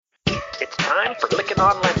time for Licking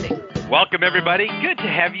on Lending. Welcome, everybody. Good to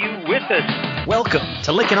have you with us. Welcome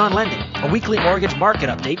to Licking on Lending, a weekly mortgage market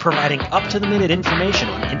update providing up-to-the-minute information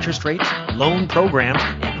on interest rates, loan programs,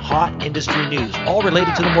 and hot industry news, all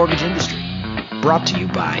related to the mortgage industry. Brought to you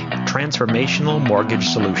by Transformational Mortgage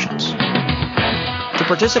Solutions. To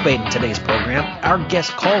participate in today's program, our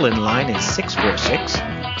guest call-in line is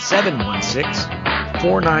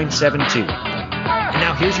 646-716-4972. And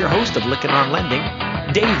now here's your host of Licking on Lending,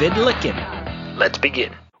 David Lickin. Let's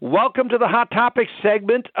begin. Welcome to the Hot Topics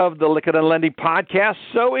segment of the Licking on Lending podcast.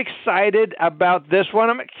 So excited about this one.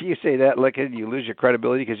 You say that, Lickin, you lose your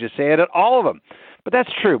credibility because you say it at all of them. But that's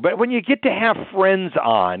true. But when you get to have friends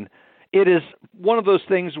on, it is one of those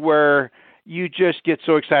things where you just get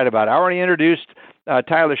so excited about it. I already introduced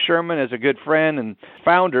Tyler Sherman as a good friend and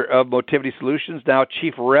founder of Motivity Solutions, now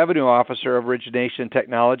Chief Revenue Officer of Origination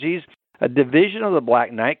Technologies, a division of the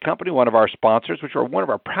Black Knight Company, one of our sponsors, which are one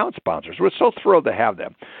of our proud sponsors. We're so thrilled to have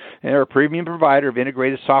them. And they're a premium provider of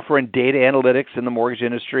integrated software and data analytics in the mortgage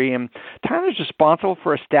industry. And Tyler's responsible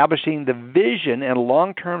for establishing the vision and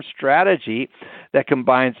long-term strategy that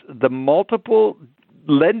combines the multiple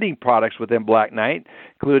lending products within Black Knight,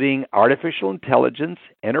 including artificial intelligence,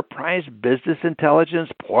 enterprise business intelligence,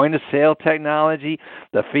 point-of-sale technology,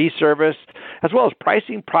 the fee service, as well as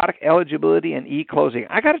pricing, product eligibility, and eClosing.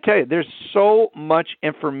 I got to tell you, there's so much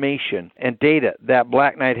information and data that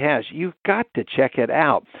Black Knight has. You've got to check it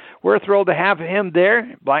out. We're thrilled to have him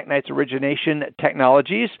there. Black Knight's Origination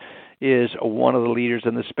Technologies is one of the leaders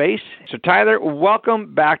in the space. So, Tyler,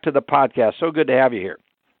 welcome back to the podcast. So good to have you here.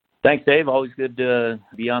 Thanks, Dave. Always good to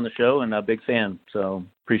be on the show and a big fan. So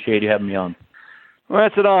appreciate you having me on. Well,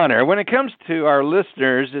 it's an honor. When it comes to our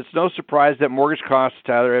listeners, it's no surprise that mortgage costs,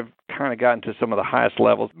 Tyler, have kind of gotten to some of the highest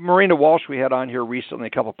levels. Marina Walsh, we had on here recently,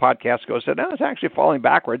 a couple of podcasts ago, said, no, it's actually falling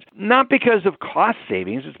backwards. Not because of cost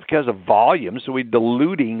savings, it's because of volume. So we're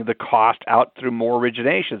diluting the cost out through more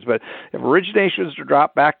originations. But if originations to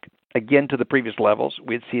drop back again to the previous levels,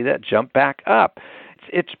 we'd see that jump back up.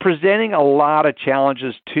 It's presenting a lot of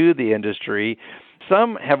challenges to the industry.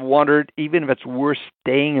 Some have wondered even if it's worth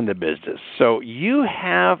staying in the business. So you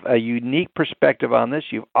have a unique perspective on this.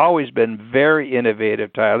 You've always been very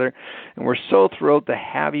innovative, Tyler, and we're so thrilled to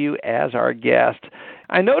have you as our guest.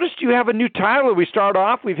 I noticed you have a new title. We start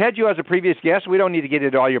off. We've had you as a previous guest. We don't need to get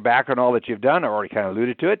into all your background, all that you've done. I already kind of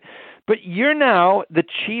alluded to it. But you're now the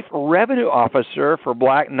Chief Revenue Officer for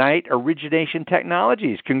Black Knight Origination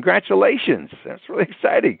Technologies. Congratulations. That's really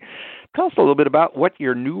exciting. Tell us a little bit about what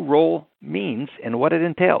your new role means and what it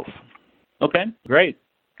entails. Okay, great.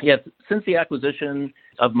 Yes, since the acquisition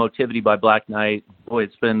of Motivity by Black Knight, boy,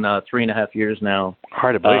 it's been 3.5 years now.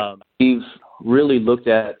 Hard to believe. We've really looked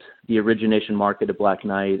at the origination market at Black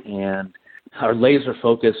Knight and are laser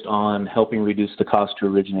focused on helping reduce the cost to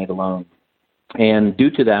originate a loan. And due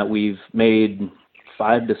to that, we've made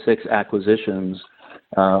 5 to 6 acquisitions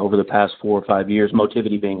over the past 4 or 5 years,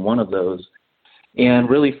 Motivity being one of those, and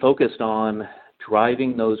really focused on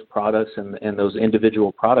driving those products and those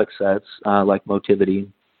individual product sets like Motivity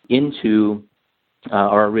into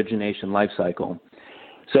our origination lifecycle.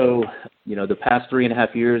 So, the past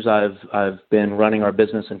 3.5 years, I've been running our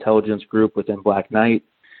business intelligence group within Black Knight,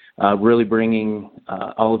 really bringing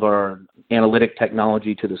all of our analytic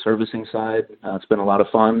technology to the servicing side. It's been a lot of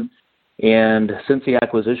fun. And since the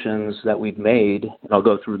acquisitions that we've made, and I'll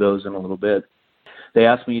go through those in a little bit, they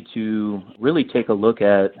asked me to really take a look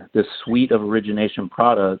at this suite of origination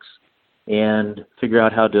products and figure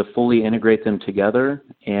out how to fully integrate them together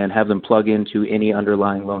and have them plug into any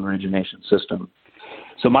underlying loan origination system.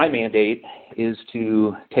 So my mandate is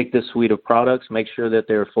to take this suite of products, make sure that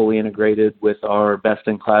they're fully integrated with our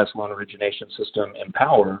best-in-class loan origination system,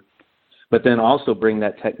 Empower, but then also bring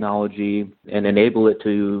that technology and enable it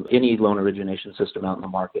to any loan origination system out in the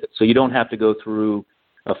market. So you don't have to go through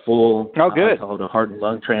a full, I call it a heart and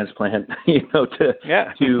lung transplant, to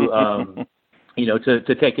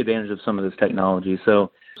take advantage of some of this technology.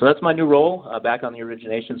 So that's my new role back on the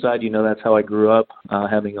origination side. That's how I grew up,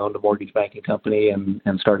 having owned a mortgage banking company and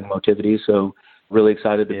starting Motivity. So really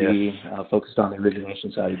excited to be focused on the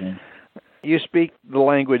origination side again. You speak the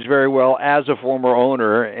language very well as a former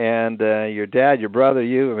owner, and your dad, your brother,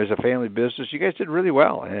 you, as a family business, you guys did really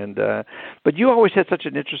well. But you always had such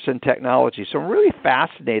an interest in technology, so I'm really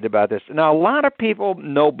fascinated about this. Now, a lot of people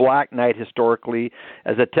know Black Knight historically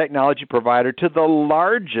as a technology provider to the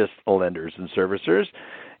largest lenders and servicers,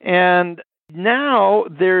 and now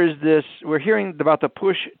there's this, we're hearing about the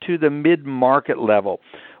push to the mid-market level.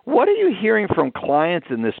 What are you hearing from clients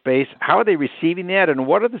in this space? How are they receiving that, and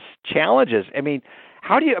what are the challenges? We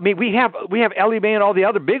have Ellie Mae and all the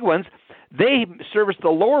other big ones. they service the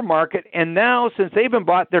lower market, and now since they've been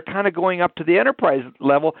bought, they're kind of going up to the enterprise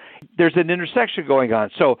level. There's an intersection going on.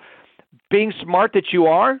 So being smart that you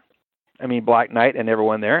are, I mean, Black Knight and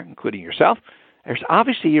everyone there, including yourself, there's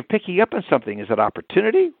obviously you're picking up on something. Is it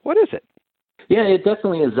opportunity? What is it? Yeah, it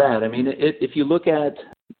definitely is that. I mean, if you look at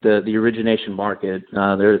the origination market,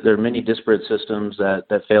 there are many disparate systems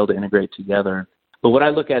that fail to integrate together. But what I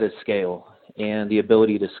look at is scale and the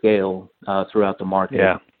ability to scale throughout the market.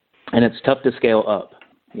 Yeah. And it's tough to scale up.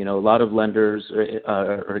 A lot of lenders,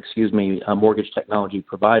 mortgage technology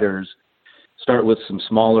providers start with some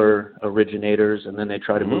smaller originators, and then they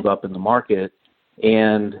try to move up in the market.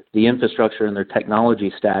 And the infrastructure and their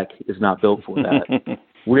technology stack is not built for that.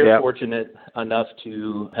 We're fortunate enough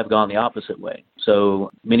to have gone the opposite way.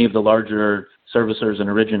 So many of the larger servicers and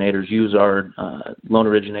originators use our loan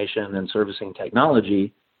origination and servicing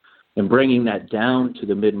technology, and bringing that down to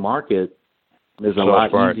the mid-market is a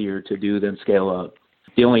lot easier to do than scale up.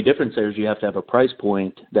 The only difference there is you have to have a price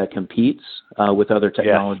point that competes with other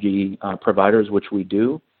technology providers, which we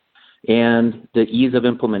do. And the ease of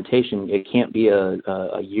implementation, it can't be a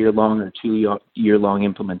year-long or 2-year-long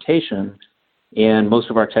implementation. And most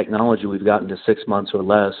of our technology, we've gotten to 6 months or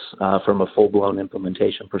less from a full-blown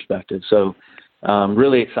implementation perspective. So I'm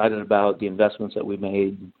really excited about the investments that we've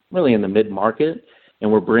made really in the mid-market.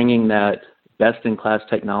 And we're bringing that best-in-class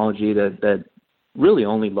technology that really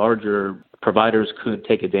only larger providers could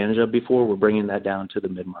take advantage of before. We're bringing that down to the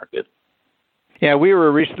mid-market. Yeah, we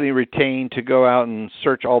were recently retained to go out and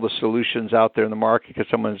search all the solutions out there in the market because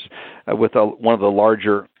someone's with one of the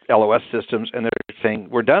larger LOS systems, and they're saying,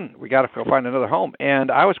 we're done. We got to go find another home. And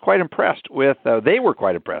I was quite impressed with, they were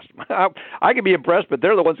quite impressed. I can be impressed, but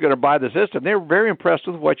they're the ones going to buy the system. They were very impressed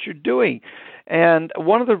with what you're doing. And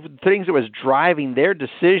one of the things that was driving their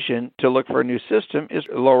decision to look for a new system is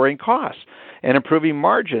lowering costs and improving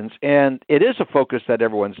margins. And it is a focus that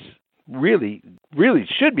everyone's really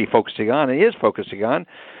should be focusing on and is focusing on.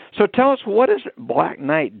 So tell us, what is Black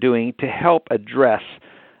Knight doing to help address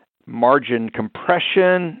margin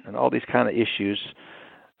compression and all these kind of issues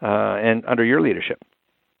and under your leadership?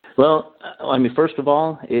 Well, I mean, first of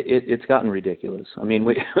all, it's gotten ridiculous. I mean,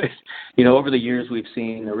 over the years, we've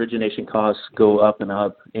seen origination costs go up and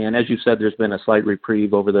up. And as you said, there's been a slight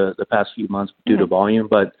reprieve over the past few months due to volume,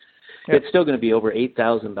 but it's still going to be over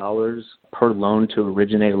 $8,000 per loan to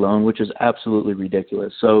originate a loan, which is absolutely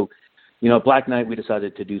ridiculous. So, at Black Knight, we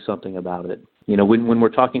decided to do something about it. When we're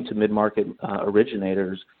talking to mid-market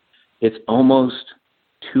originators, it's almost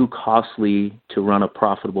too costly to run a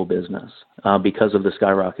profitable business because of the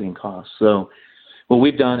skyrocketing costs. So what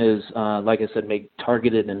we've done is, like I said, make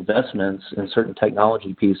targeted investments in certain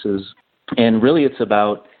technology pieces. And really it's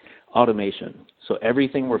about automation. So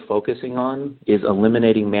everything we're focusing on is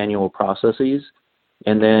eliminating manual processes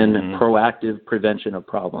and then proactive prevention of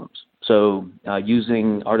problems. So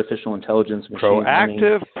using artificial intelligence, machine learning.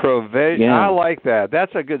 Proactive prevention. I like that.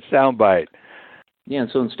 That's a good soundbite. Yeah,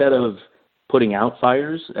 and so instead of putting out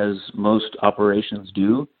fires, as most operations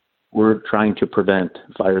do, we're trying to prevent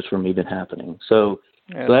fires from even happening. So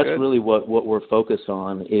that's really what we're focused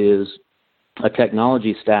on is a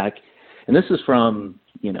technology stack. And this is from,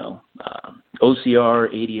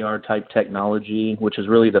 OCR, ADR type technology, which is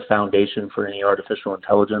really the foundation for any artificial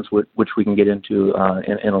intelligence, which we can get into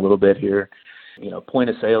in a little bit here.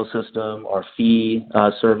 Point of sale system, our fee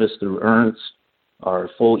service through Ernst,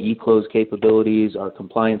 our full eClose capabilities, our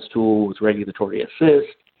compliance tool with regulatory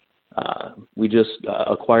assist. We just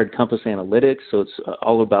acquired Compass Analytics, so it's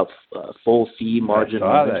all about full fee margin.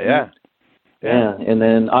 Yeah, and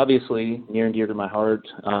then obviously near and dear to my heart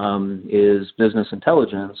is business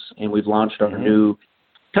intelligence, and we've launched our new,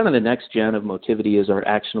 kind of the next gen of Motivity is our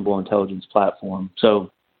actionable intelligence platform.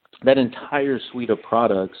 So that entire suite of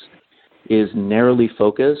products is narrowly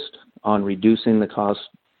focused on reducing the cost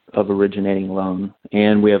of originating a loan,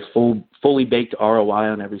 and we have fully baked ROI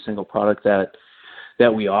on every single product that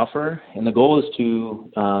we offer, and the goal is to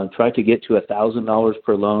try to get to $1,000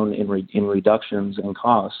 per loan in reductions in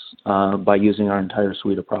costs by using our entire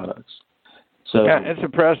suite of products. So it's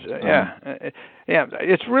impressive.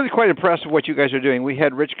 It's really quite impressive what you guys are doing. We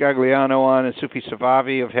had Rich Gagliano on and Sufi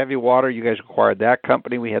Savavi of Heavy Water. You guys acquired that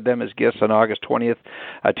company. We had them as guests on August 20th,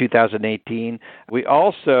 2018. We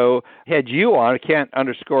also had you on. I can't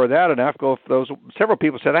underscore that enough. Several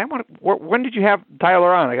people said, when did you have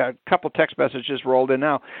Tyler on? I got a couple text messages rolled in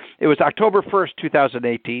now. It was October 1st,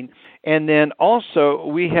 2018. And then also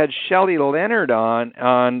we had Shelley Leonard on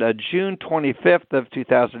June 25th of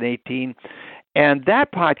 2018. And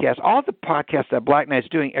that podcast, all the podcasts that Black Knight's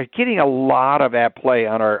doing are getting a lot of ad play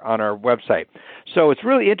on our website. So it's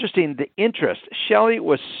really interesting, the interest. Shelley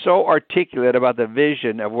was so articulate about the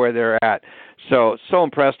vision of where they're at. So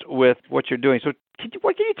impressed with what you're doing. So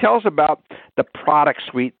what can you tell us about the product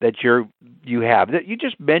suite that you have? You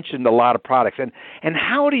just mentioned a lot of products. And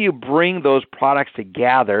how do you bring those products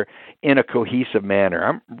together in a cohesive manner?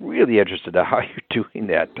 I'm really interested in how you're doing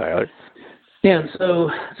that, Tyler. Yeah,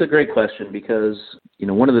 so it's a great question because,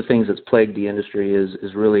 one of the things that's plagued the industry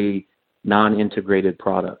is really non-integrated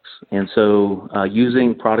products. And so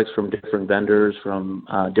using products from different vendors, from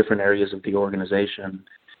different areas of the organization,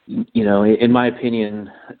 in my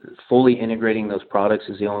opinion, fully integrating those products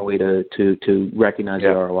is the only way to recognize the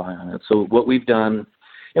ROI on it. So what we've done,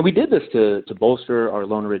 and we did this to bolster our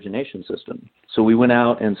loan origination system. So we went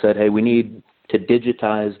out and said, hey, we need to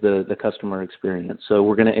digitize the customer experience. So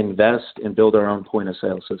we're going to invest and build our own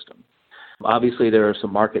point-of-sale system. Obviously, there are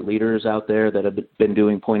some market leaders out there that have been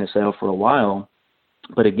doing point-of-sale for a while.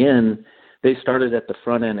 But again, they started at the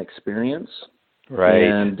front-end experience. Right.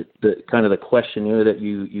 And the kind of the questionnaire that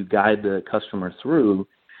you guide the customer through.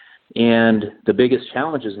 And the biggest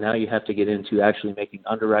challenge is now you have to get into actually making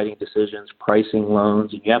underwriting decisions, pricing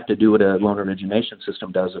loans, and you have to do what a loan origination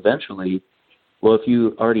system does eventually. Well, if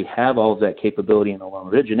you already have all of that capability in a loan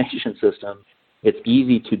origination system, it's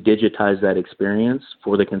easy to digitize that experience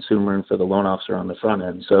for the consumer and for the loan officer on the front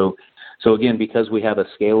end. So again, because we have a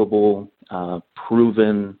scalable,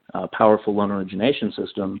 proven, powerful loan origination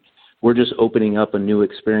system, we're just opening up a new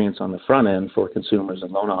experience on the front end for consumers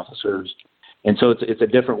and loan officers. And so it's a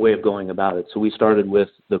different way of going about it. So we started with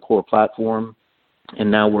the core platform, and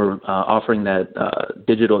now we're offering that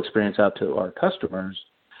digital experience out to our customers.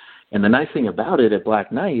 And the nice thing about it at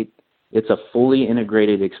Black Knight, it's a fully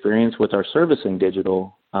integrated experience with our servicing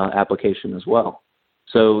digital application as well.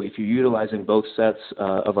 So if you're utilizing both sets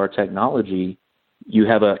of our technology, you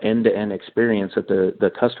have an end-to-end experience that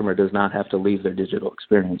the customer does not have to leave their digital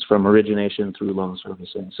experience from origination through loan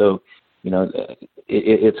servicing. So,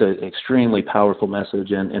 it's an extremely powerful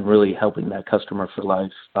message and really helping that customer for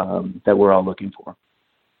life that we're all looking for.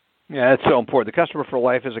 Yeah, that's so important. The customer for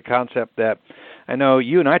life is a concept that I know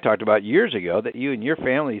you and I talked about years ago, that you and your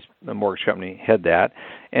family's mortgage company had that,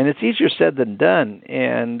 and it's easier said than done.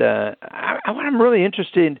 And what I'm really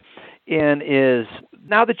interested in is,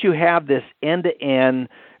 now that you have this end-to-end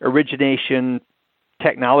origination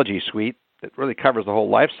technology suite that really covers the whole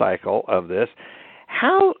life cycle of this,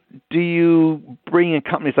 how do you bring in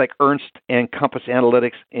companies like Ernst and Compass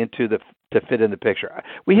Analytics to fit in the picture?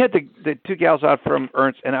 We had the two gals out from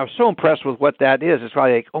Ernst, and I was so impressed with what that is. It's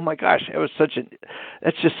probably like, oh my gosh,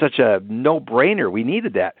 that's just such a no-brainer. We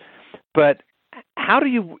needed that. But how do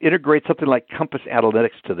you integrate something like Compass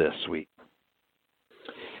Analytics to this suite?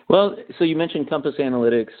 Well, so you mentioned Compass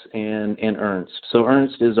Analytics and Ernst. So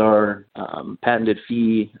Ernst is our patented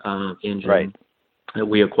fee engine. Right. That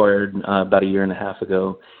we acquired about a year and a half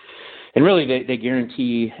ago. And really, they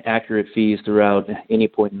guarantee accurate fees throughout any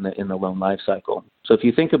point in the loan life cycle. So if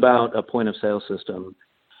you think about a point-of-sale system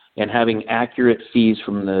and having accurate fees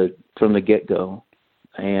from the get-go,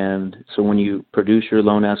 and so when you produce your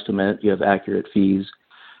loan estimate, you have accurate fees.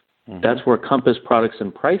 Mm-hmm. That's where Compass Products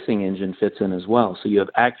and Pricing Engine fits in as well. So you have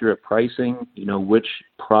accurate pricing, which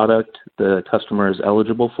product the customer is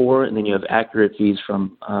eligible for, and then you have accurate fees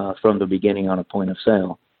from the beginning on a point of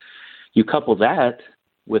sale. You couple that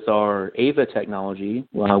with our Ava technology,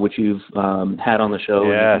 which you've had on the show,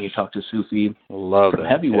 yes. And you talked to Sufi from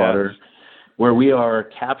Heavy Water, where we are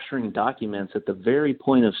capturing documents at the very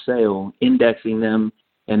point of sale, indexing them,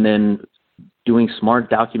 and then doing smart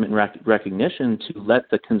document recognition to let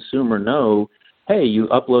the consumer know, hey, you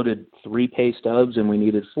uploaded 3 pay stubs and we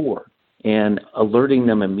needed 4, and alerting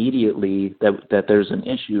them immediately that there's an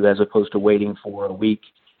issue as opposed to waiting for a week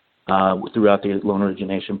throughout the loan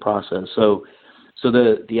origination process. So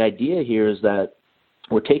the idea here is that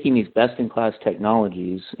we're taking these best-in-class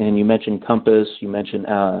technologies, and you mentioned Compass, you mentioned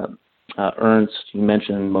Ernst, you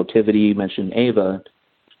mentioned Motivity, you mentioned Ava.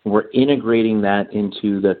 We're integrating that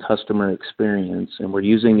into the customer experience, and we're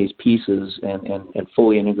using these pieces and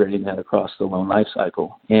fully integrating that across the loan life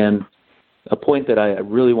cycle. And a point that I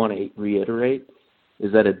really want to reiterate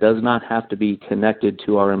is that it does not have to be connected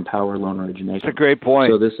to our Empower loan origination. That's a great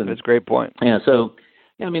point. That's a great point. Yeah, so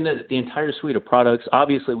I mean, the entire suite of products,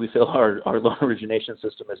 obviously we feel our loan origination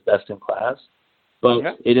system is best in class,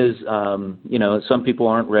 but it is, some people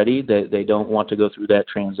aren't ready. They don't want to go through that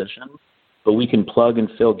transition. But we can plug and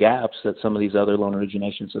fill gaps that some of these other loan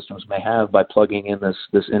origination systems may have by plugging in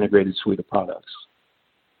this integrated suite of products.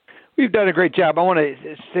 We've done a great job. I want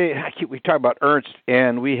to say, we talked about Ernst,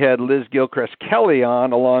 and we had Liz Gilchrist Kelly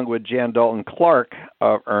on along with Jan Dalton Clark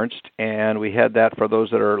of Ernst, and we had that for those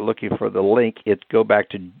that are looking for the link. It go back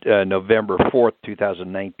to November 4th,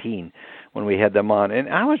 2019 when we had them on, and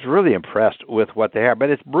I was really impressed with what they have. But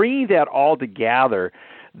it's bringing that all together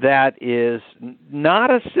that is not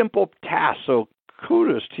a simple task, so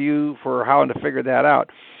kudos to you for how to figure that out.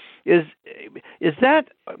 Is that,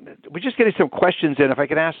 we're just getting some questions in. If I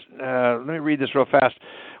can ask, let me read this real fast.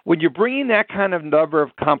 When you're bringing that kind of number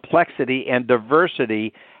of complexity and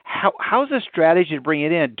diversity, how's the strategy to bring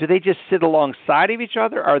it in? Do they just sit alongside of each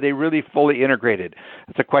other, or are they really fully integrated?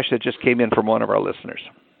 That's a question that just came in from one of our listeners.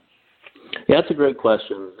 Yeah, that's a great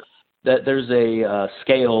question. There's a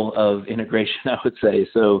scale of integration, I would say.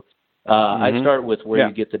 So I start with where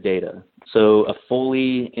you get the data. So a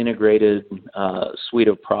fully integrated suite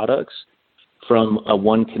of products from a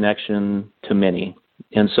one connection to many.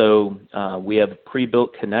 And so we have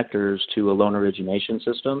pre-built connectors to a loan origination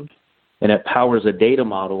system, and it powers a data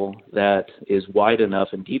model that is wide enough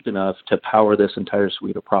and deep enough to power this entire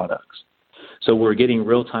suite of products. So we're getting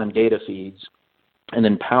real-time data feeds and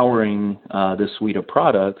then powering this suite of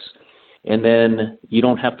products. And then you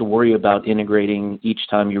don't have to worry about integrating each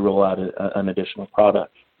time you roll out an additional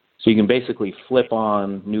product. So you can basically flip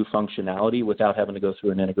on new functionality without having to go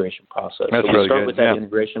through an integration process. That's so really we start good. with that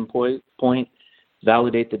integration point,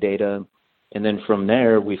 validate the data, and then from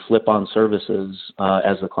there we flip on services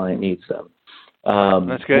as the client needs them.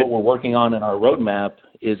 That's good. What we're working on in our roadmap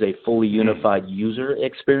is a fully unified user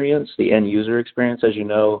experience, the end user experience, as you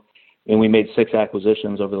know, and we made 6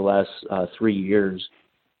 acquisitions over the last 3 years.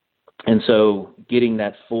 And so getting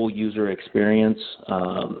that full user experience,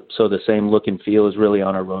 so the same look and feel is really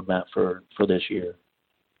on our roadmap for this year.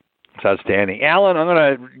 It's outstanding. Alan,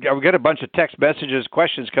 I've got a bunch of text messages,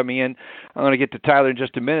 questions coming in. I'm going to get to Tyler in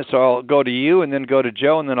just a minute, so I'll go to you and then go to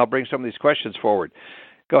Joe, and then I'll bring some of these questions forward.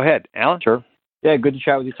 Go ahead, Alan. Sure. Yeah, good to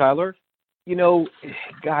chat with you, Tyler. You know,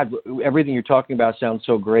 God, everything you're talking about sounds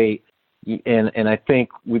so great. And I think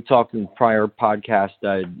we've talked in prior podcast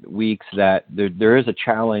weeks that there is a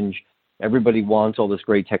challenge. Everybody wants all this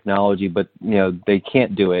great technology, but they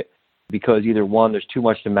can't do it because either one, there's too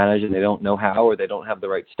much to manage and they don't know how, or they don't have the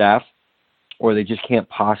right staff, or they just can't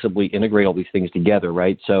possibly integrate all these things together,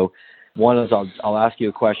 right? So one is I'll ask you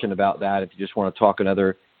a question about that if you just want to talk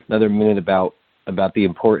another minute about the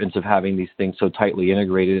importance of having these things so tightly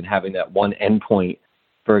integrated and having that one endpoint,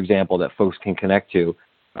 for example, that folks can connect to.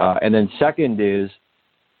 And then second is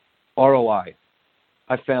ROI.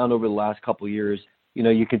 I found over the last couple of years,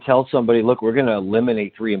 you can tell somebody, look, we're going to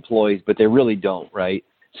eliminate 3 employees, but they really don't, right?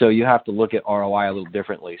 So you have to look at ROI a little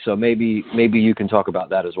differently. So maybe you can talk about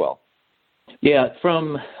that as well. Yeah,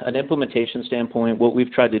 from an implementation standpoint, what we've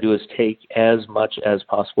tried to do is take as much as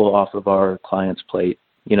possible off of our client's plate.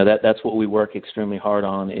 That's what we work extremely hard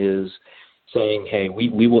on, is saying, hey,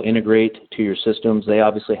 we will integrate to your systems. They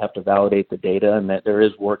obviously have to validate the data, and that there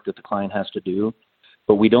is work that the client has to do.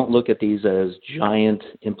 But we don't look at these as giant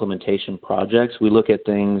implementation projects. We look at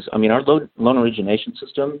things, our loan origination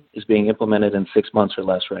system is being implemented in 6 months or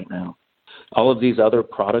less right now. All of these other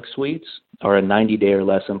product suites are a 90-day or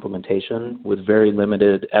less implementation with very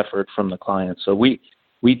limited effort from the client. So we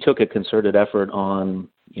took a concerted effort on,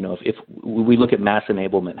 if we look at mass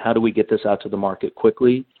enablement, how do we get this out to the market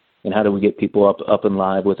quickly, and how do we get people up and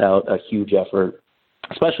live without a huge effort,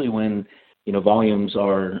 especially when volumes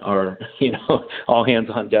are all hands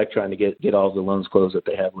on deck trying to get all the loans closed that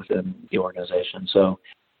they have within the organization. So,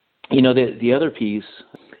 the other piece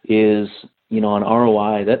is, on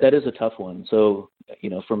ROI, that is a tough one. So,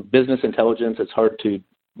 from business intelligence, it's hard to,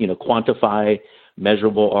 quantify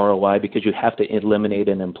measurable ROI because you have to eliminate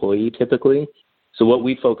an employee typically. So what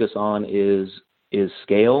we focus on is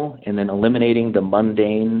scale, and then eliminating the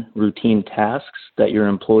mundane routine tasks that your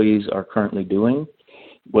employees are currently doing,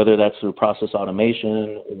 whether that's through process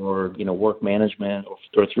automation or, work management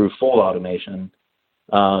or through full automation,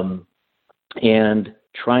 and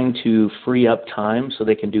trying to free up time so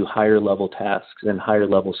they can do higher level tasks and higher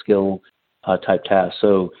level skill type tasks.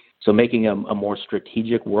 So making a more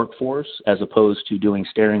strategic workforce as opposed to doing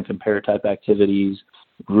stare and compare type activities,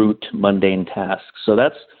 rote mundane tasks. So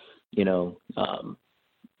that's,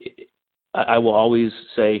 I will always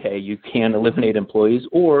say, hey, you can eliminate employees,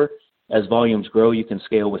 or as volumes grow, you can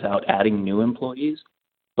scale without adding new employees.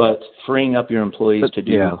 But freeing up your employees to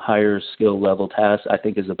do higher skill level tasks, I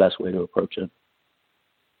think, is the best way to approach it.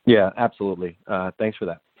 Yeah, absolutely. Thanks for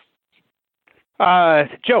that.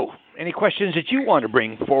 Joe, any questions that you want to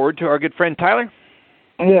bring forward to our good friend Tyler?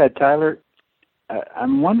 Yeah, Tyler,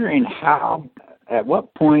 I'm wondering at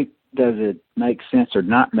what point does it make sense or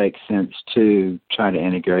not make sense to try to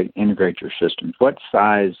integrate your systems? What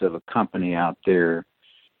size of a company out there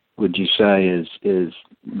would you say is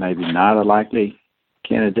maybe not a likely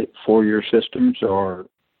candidate for your systems, or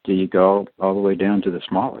do you go all the way down to the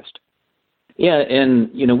smallest? Yeah,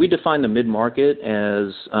 and we define the mid-market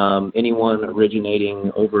as anyone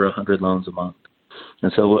originating over 100 loans a month.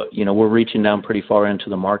 And so, we're reaching down pretty far into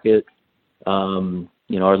the market.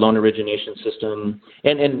 Our loan origination system,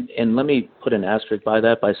 and let me put an asterisk by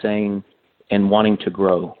that by saying, and wanting to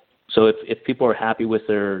grow. So if people are happy with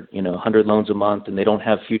their, 100 loans a month and they don't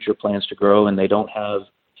have future plans to grow and they don't have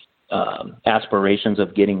aspirations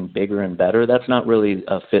of getting bigger and better, that's not really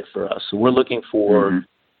a fit for us. So we're looking for,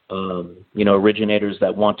 originators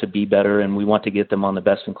that want to be better, and we want to get them on the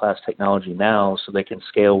best-in-class technology now so they can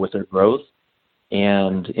scale with their growth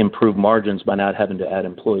and improve margins by not having to add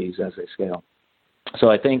employees as they scale. So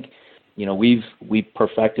I think, we've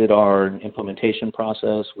perfected our implementation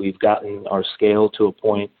process. We've gotten our scale to a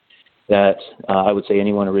point that I would say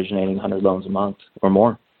anyone originating 100 loans a month or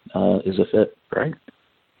more is a fit. Right.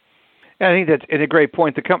 I think that's a great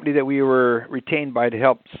point. The company that we were retained by to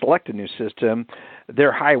help select a new system,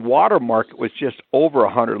 their high water mark was just over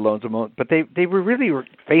 100 loans a month, but they were really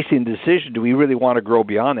facing the decision, do we really want to grow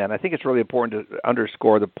beyond that? And I think it's really important to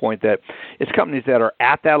underscore the point that it's companies that are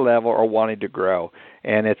at that level or wanting to grow,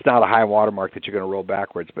 and it's not a high water mark that you're going to roll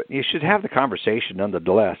backwards, but you should have the conversation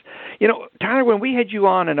nonetheless. Tyler, when we had you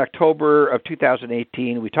on in October of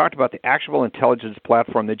 2018, we talked about the actionable intelligence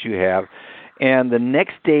platform that you have and the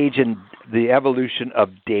next stage in the evolution of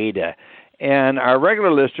data. And our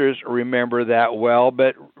regular listeners remember that well,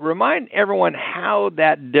 but remind everyone how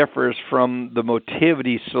that differs from the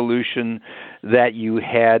Motivity solution that you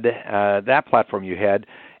had, that platform you had,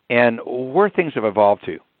 and where things have evolved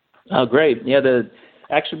to. Oh, great. Yeah, the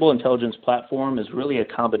Actionable Intelligence Platform is really a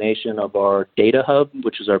combination of our Data Hub,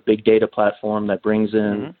 which is our big data platform that brings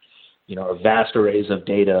in, a vast arrays of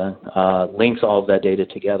data, links all of that data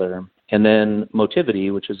together, and then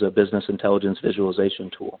Motivity, which is a business intelligence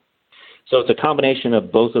visualization tool. So it's a combination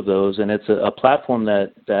of both of those, and it's a platform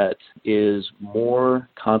that is more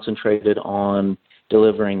concentrated on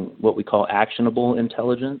delivering what we call actionable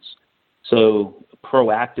intelligence. So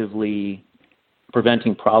proactively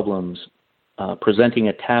preventing problems, presenting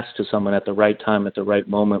a task to someone at the right time, at the right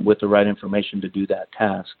moment, with the right information to do that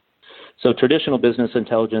task. So traditional business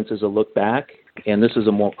intelligence is a look back, and this is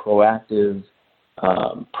a more proactive,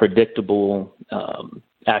 predictable,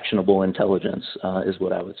 actionable intelligence is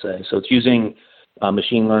what I would say. So it's using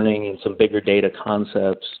machine learning and some bigger data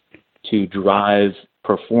concepts to drive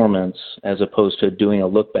performance as opposed to doing a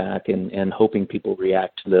look back and hoping people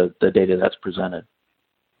react to the data that's presented.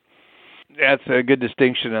 That's a good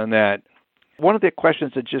distinction on that. One of the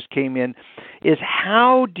questions that just came in is,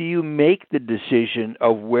 how do you make the decision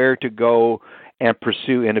of where to go and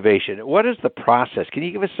pursue innovation? What is the process? Can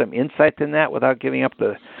you give us some insight in that without giving up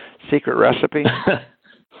the secret recipe?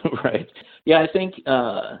 Right. Yeah, I think,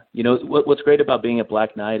 what's great about being at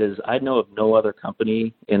Black Knight is I know of no other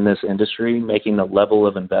company in this industry making the level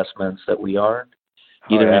of investments that we are,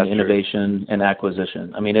 either in innovation and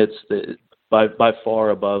acquisition. I mean, it's by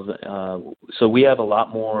far above. So we have a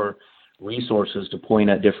lot more resources to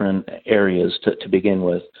point at different areas to begin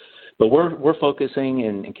with. But we're focusing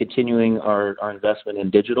and continuing our investment in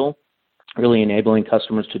digital, really enabling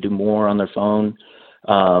customers to do more on their phone.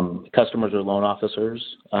 Customers are loan officers.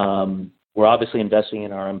 We're obviously investing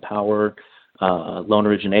in our Empower loan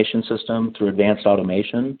origination system through advanced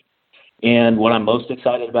automation. And what I'm most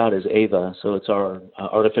excited about is Ava. So it's our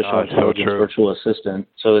artificial intelligence virtual assistant.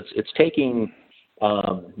 So it's taking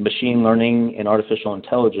machine learning and artificial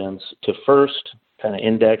intelligence to first kind of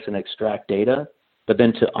index and extract data, but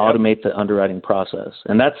then to automate the underwriting process.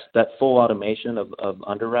 And that full automation of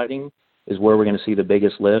underwriting is where we're going to see the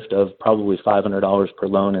biggest lift of probably $500 per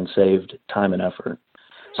loan in saved time and effort.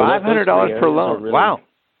 So $500 per loan. Really, wow.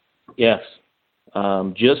 Yes.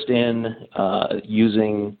 Just in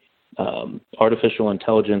using artificial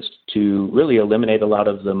intelligence to really eliminate a lot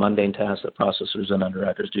of the mundane tasks that processors and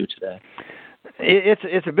underwriters do today.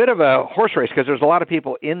 It's a bit of a horse race because there's a lot of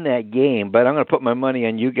people in that game, but I'm going to put my money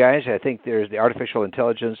on you guys. I think there's the artificial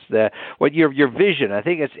intelligence, your vision. I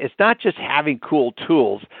think it's not just having cool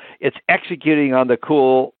tools, it's executing on the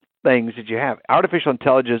cool things that you have. Artificial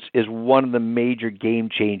intelligence is one of the major game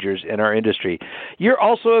changers in our industry. You're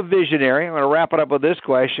also a visionary. I'm going to wrap it up with this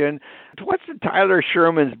question. What's in Tyler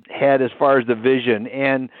Sherman's head as far as the vision?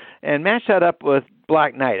 And match that up with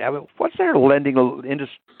Black Knight. I mean, what's their lending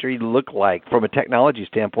industry look like from a technology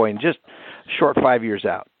standpoint in just short 5 years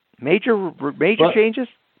out? Major changes?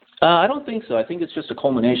 I don't think so. I think it's just a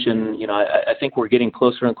culmination. I think we're getting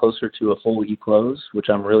closer and closer to a full eClose, which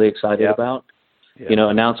I'm really excited about. Yep.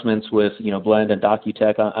 Announcements with, Blend and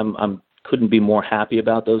DocuTech. I'm couldn't be more happy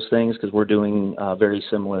about those things because we're doing very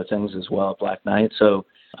similar things as well at Black Knight. So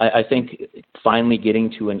I think finally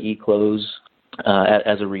getting to an eClose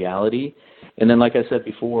as a reality. And then, like I said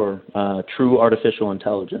before, true artificial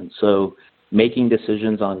intelligence. So making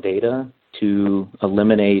decisions on data to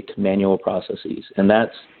eliminate manual processes. And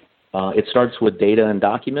that's it starts with data and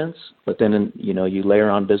documents, but then, you layer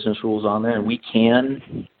on business rules on there. And we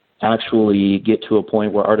can actually get to a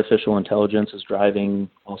point where artificial intelligence is driving,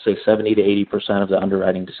 I'll say 70 to 80% of the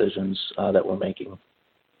underwriting decisions that we're making.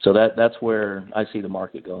 So that's where I see the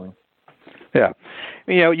market going. Yeah.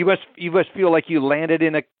 You must feel like you landed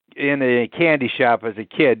in a candy shop as a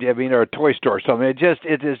kid, or a toy store or something. It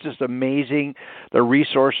is just amazing the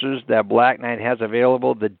resources that Black Knight has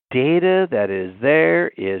available. The data that is there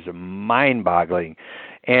is mind-boggling.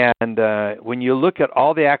 And when you look at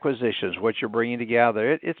all the acquisitions, what you're bringing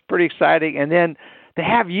together, it's pretty exciting. And then to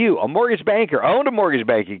have you, a mortgage banker, owned a mortgage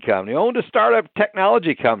banking company, owned a startup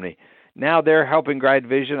technology company, now they're helping guide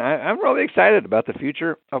vision. I'm really excited about the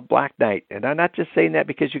future of Black Knight. And I'm not just saying that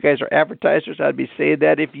because you guys are advertisers. I'd be saying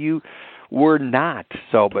that if you were not.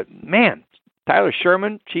 But man, Tyler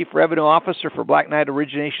Sherman, Chief Revenue Officer for Black Knight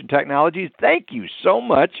Origination Technologies, thank you so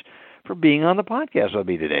much for being on the podcast with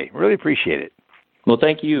me today. Really appreciate it. Well,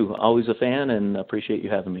 thank you. Always a fan, and appreciate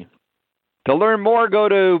you having me. To learn more, go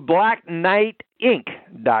to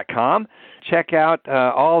blackknightinc.com. Check out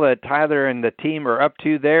all that Tyler and the team are up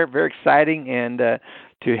to there. Very exciting, and to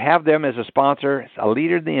have them as a sponsor, a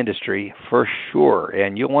leader in the industry for sure,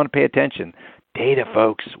 and you'll want to pay attention. Data,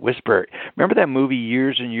 folks, whisper. Remember that movie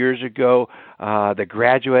years and years ago, The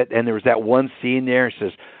Graduate, and there was that one scene there. It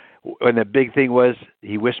says, and the big thing was,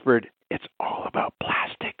 he whispered, it's all about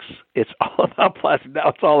plastics. It's all about plastic. Now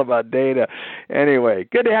it's all about data. Anyway,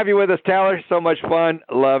 good to have you with us, Tyler. So much fun.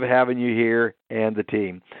 Love having you here and the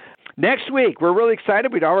team. Next week, we're really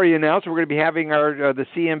excited. We'd already announced we're going to be having the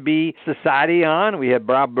CMB Society on. We had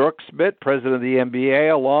Bob Brooksmith, president of the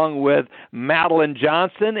MBA, along with Madeline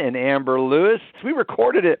Johnson and Amber Lewis. We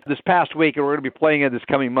recorded it this past week, and we're going to be playing it this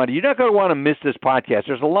coming Monday. You're not going to want to miss this podcast.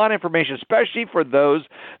 There's a lot of information, especially for those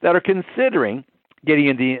that are considering getting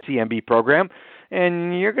into the CMB program.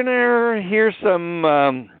 And you're going to hear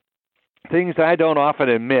some things I don't often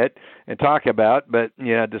admit and talk about, but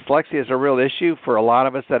dyslexia is a real issue for a lot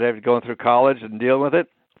of us that have gone through college and deal with it.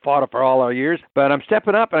 Fought it for all our years, but I'm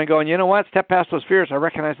stepping up and I'm going, you know what? Step past those fears. I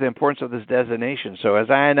recognize the importance of this designation. So as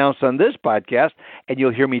I announced on this podcast, and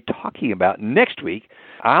you'll hear me talking about next week,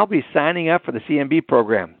 I'll be signing up for the CMB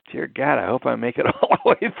program. Dear God, I hope I make it all the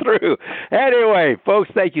way through. Anyway, folks,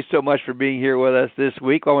 thank you so much for being here with us this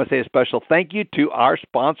week. I want to say a special thank you to our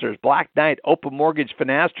sponsors, Black Knight, Open Mortgage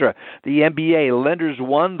Finastra, the MBA, Lenders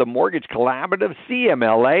One, the Mortgage Collaborative,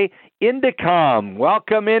 CMLA, Indicom.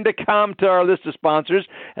 Welcome, Indicom, to our list of sponsors,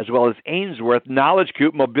 as well as Ainsworth, Knowledge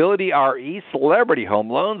Coop, Mobility RE, Celebrity Home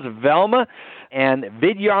Loans, Velma, and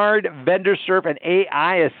Vidyard, Vendor Surf, and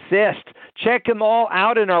AI Assist. Check them all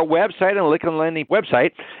out in our website, on the Lykken Lending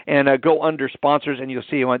website, and go under sponsors, and you'll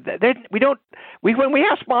see one. When we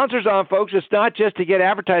have sponsors on, folks, it's not just to get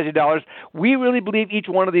advertising dollars. We really believe each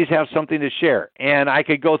one of these has something to share, and I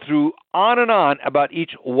could go through on and on about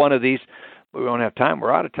each one of these. We won't have time.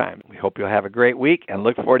 We're out of time. We hope you'll have a great week, and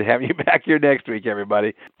look forward to having you back here next week,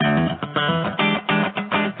 everybody.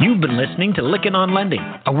 You've been listening to Lykken on Lending,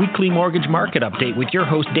 a weekly mortgage market update with your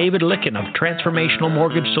host, David Lykken of Transformational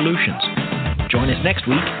Mortgage Solutions. Join us next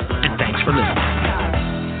week, and thanks for listening.